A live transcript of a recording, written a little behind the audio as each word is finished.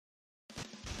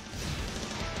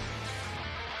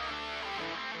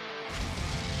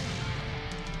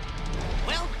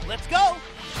Let's go!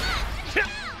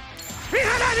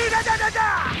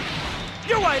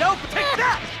 You're wide open! Take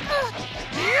that!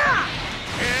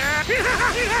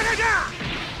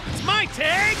 It's my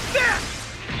take! This!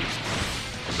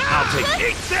 I'll take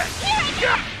eat this!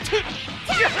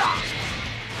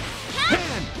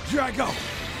 Man, here I go.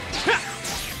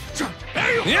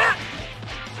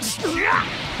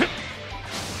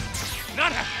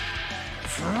 Not a...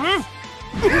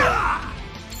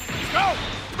 Go!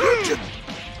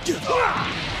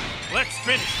 Let's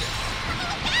finish this.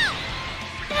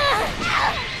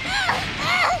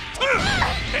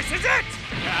 This is it!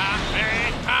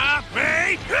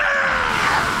 Copy!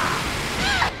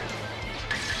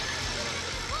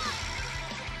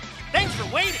 Thanks for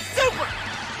waiting! Super!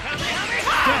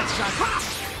 Dance shot.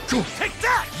 Take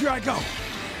that! Here I go.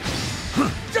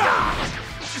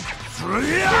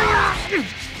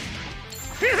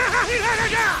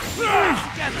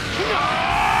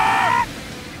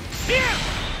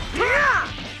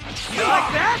 You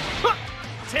like that?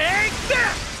 Take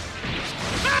this!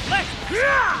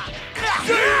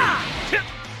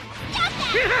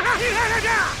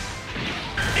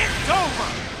 It's over!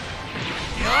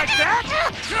 You like that?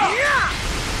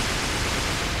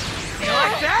 You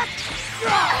like that?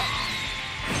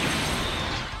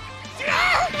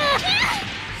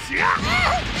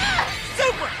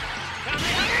 Super!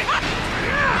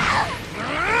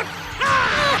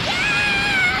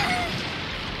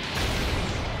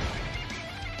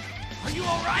 Are you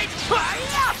all right?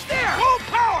 Up there! Full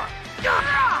power!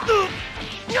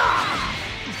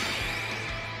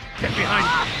 Get behind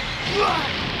me!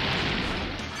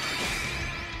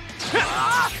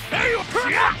 There you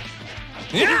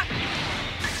are!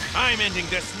 I'm ending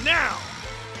this now!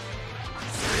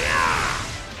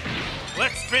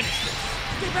 Let's finish this!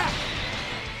 Get back.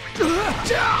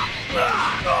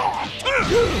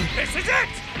 This is it!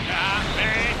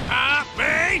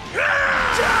 Copy!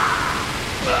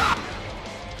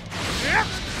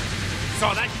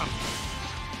 Saw that coming.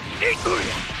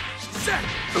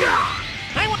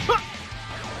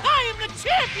 I am the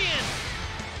champion!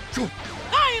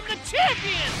 I am the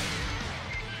champion!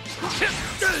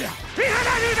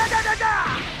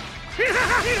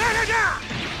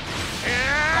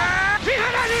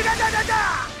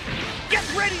 Get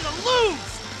ready to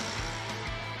lose!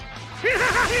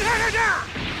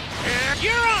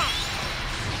 You're on!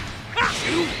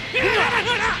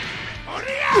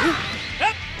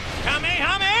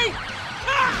 Kamehame!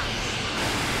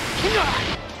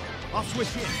 I'll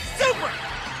switch in. Super!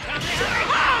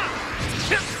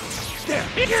 There.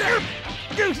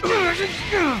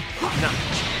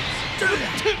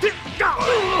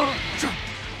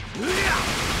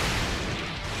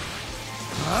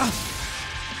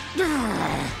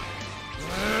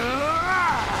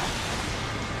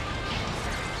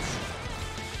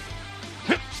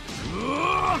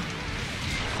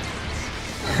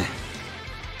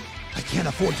 I can't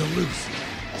afford to lose.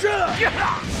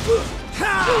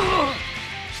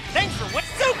 Thanks for what?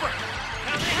 Super!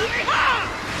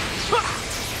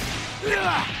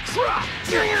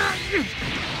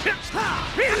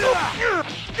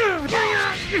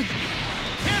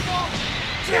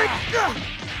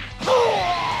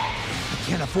 I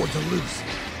can't afford to lose.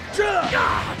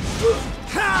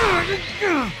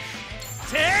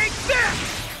 Take this!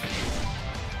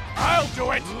 I'll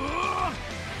do it!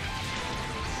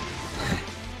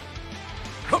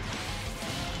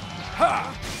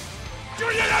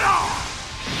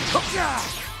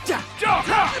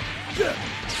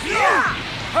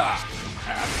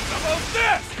 Have some of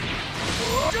this!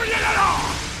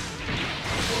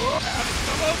 Have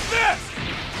some of this!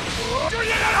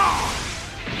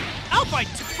 I'll fight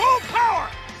to full power!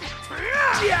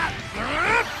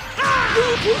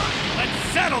 Let's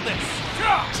settle this!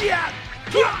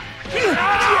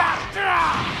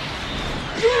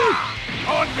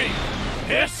 On me!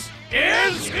 This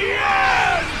is the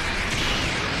end!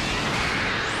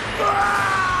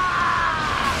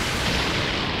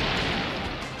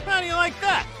 How do you like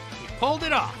that? You pulled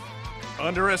it off.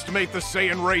 Underestimate the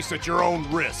Saiyan race at your own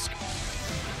risk.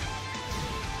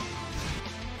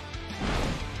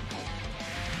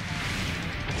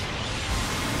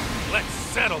 Let's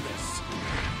settle this.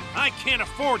 I can't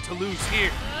afford to lose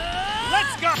here.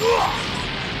 Let's go!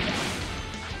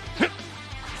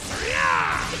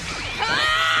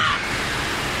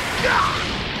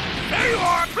 There you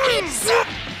are!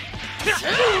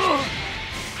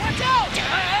 Watch out!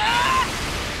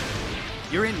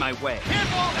 You're in my way.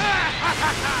 Careful!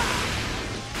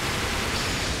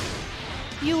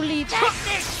 You leave Take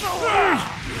this!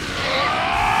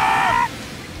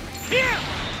 Here!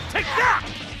 Take that!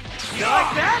 You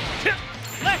like that?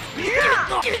 Let's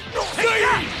begin!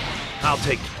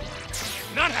 take...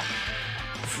 Not a...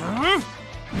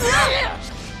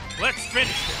 Let's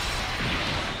finish this.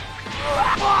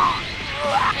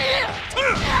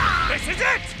 This is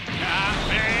it!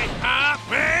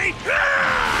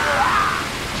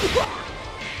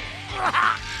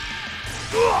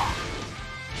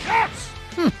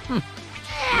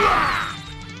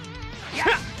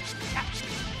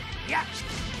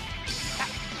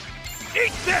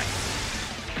 Eat this!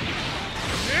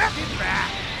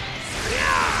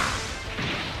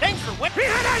 Thanks for whipping.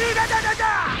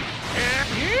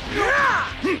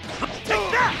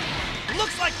 Take that!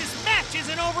 Looks like this match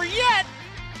isn't over yet.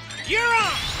 You're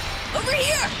on. Over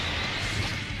here!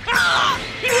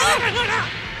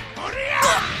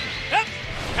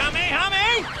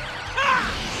 Kamehame!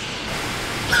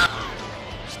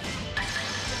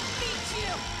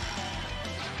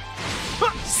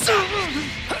 Super!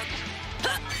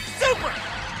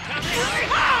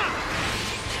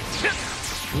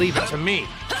 Leave it to me.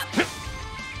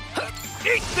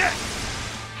 Eat this!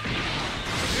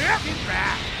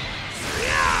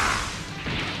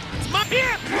 It's my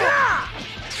hip!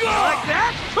 Like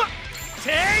that?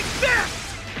 Take this!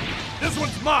 This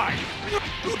one's mine!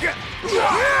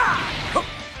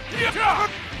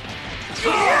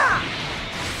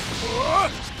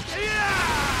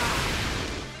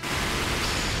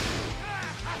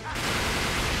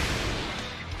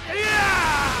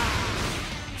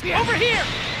 Over here!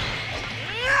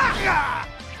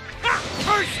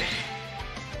 Mercy!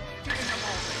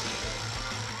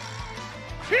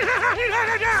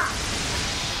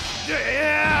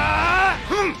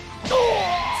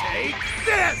 Take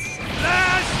this!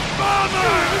 Flash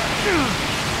Bomber!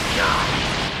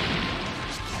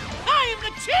 I am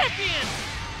the champion!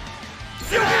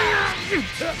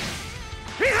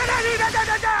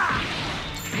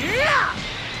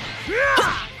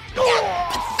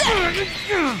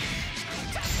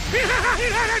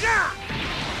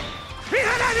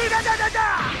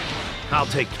 I'll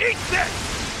take... Eat this!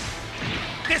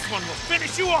 This one will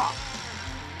finish you off!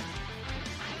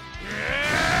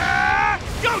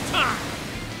 Go time!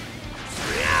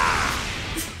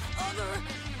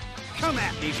 Come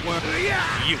at me, worm.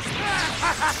 Useless.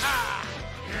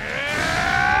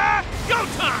 Go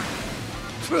time!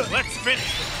 Let's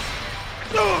finish this.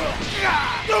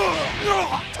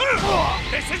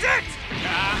 This is it!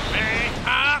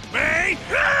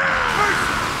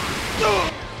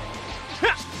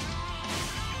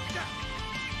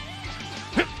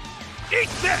 Eat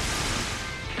this!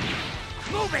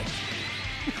 Move it!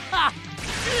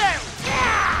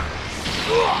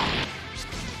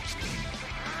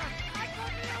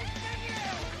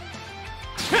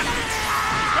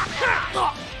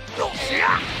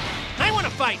 I want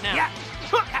to fight now!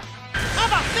 How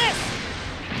about this?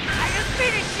 I can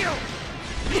finish you!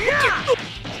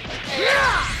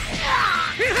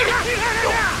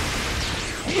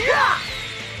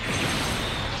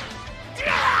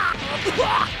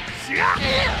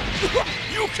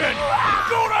 You can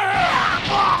go to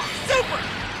hell! Super!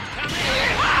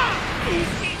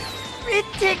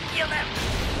 Ridiculous!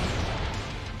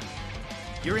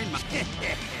 You're in my...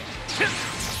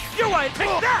 You want to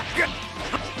take that?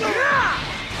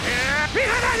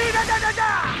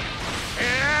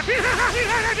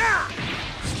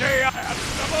 Stay up! Have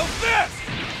some of this!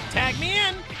 Tag me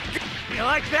in! You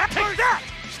like that? Take that!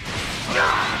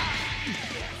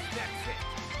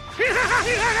 You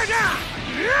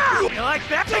like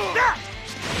that? Take that!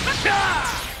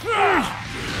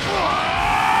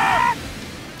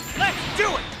 Let's do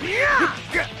it!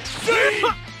 See?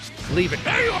 Leave it.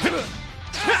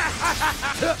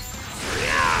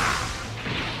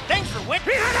 Thanks for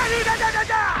whipping.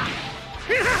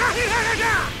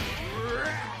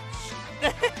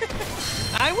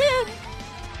 I win!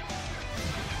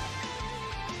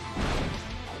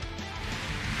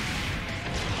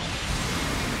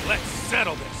 Let's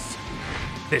settle this.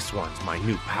 This one's my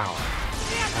new power.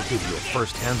 I'll give you a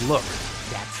first-hand look.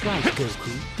 That's right,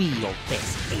 Goku. Be your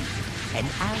best ape. And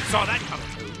I'll... Saw that coming.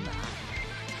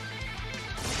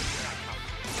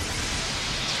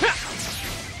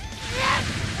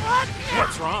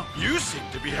 What's wrong? You seem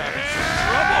to be having some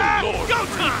trouble, Lord. Go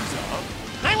time!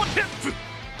 I want...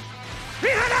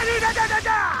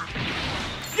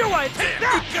 You want to take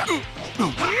that?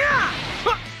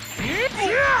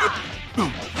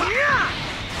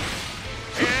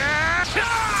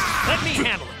 Let me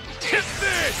handle it. Hit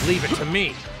this! Leave it to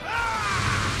me.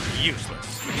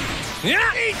 Useless.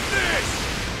 Eat this!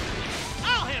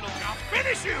 I'll handle it. I'll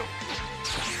finish you.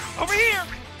 Over here.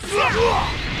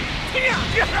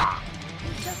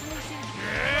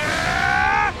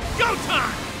 Go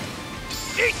time.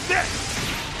 Eat this.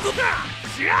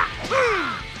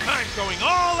 I'm going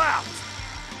all out!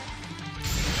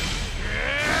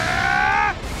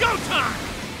 Go time!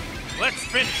 Let's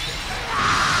finish this!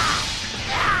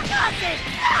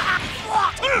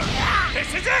 This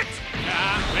is it!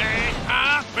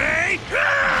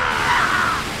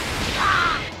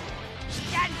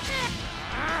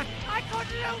 I could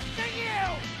lose to you!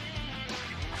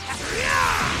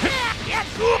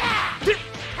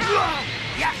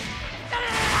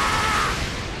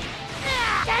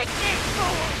 Take this,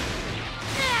 fool!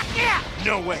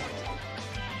 No way!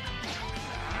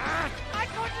 I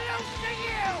could lose to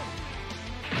you!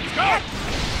 Let's go!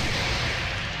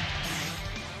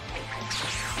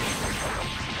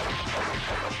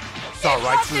 Saw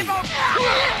right through you.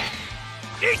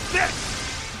 Eat this!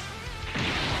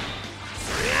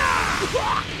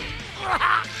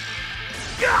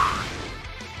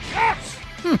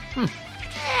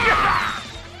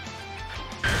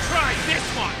 Try this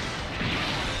one!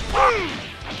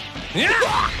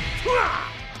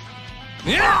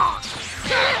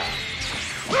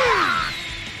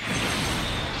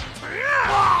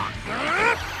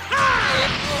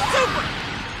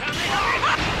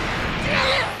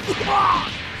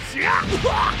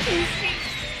 This is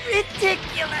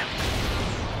ridiculous!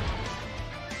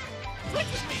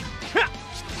 Switch me!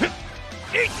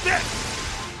 Eat this!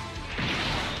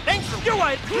 Thanks for you!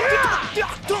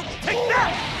 Take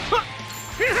that!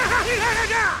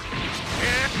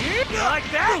 You like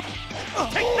that?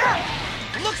 Take that!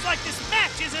 Looks like this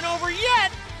match isn't over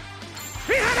yet!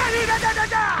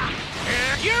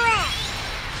 You're on!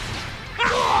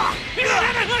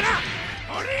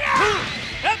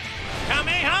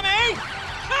 Kamehame!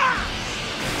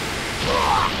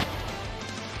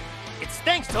 It's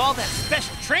thanks to all that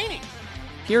special training!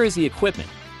 Here is the equipment.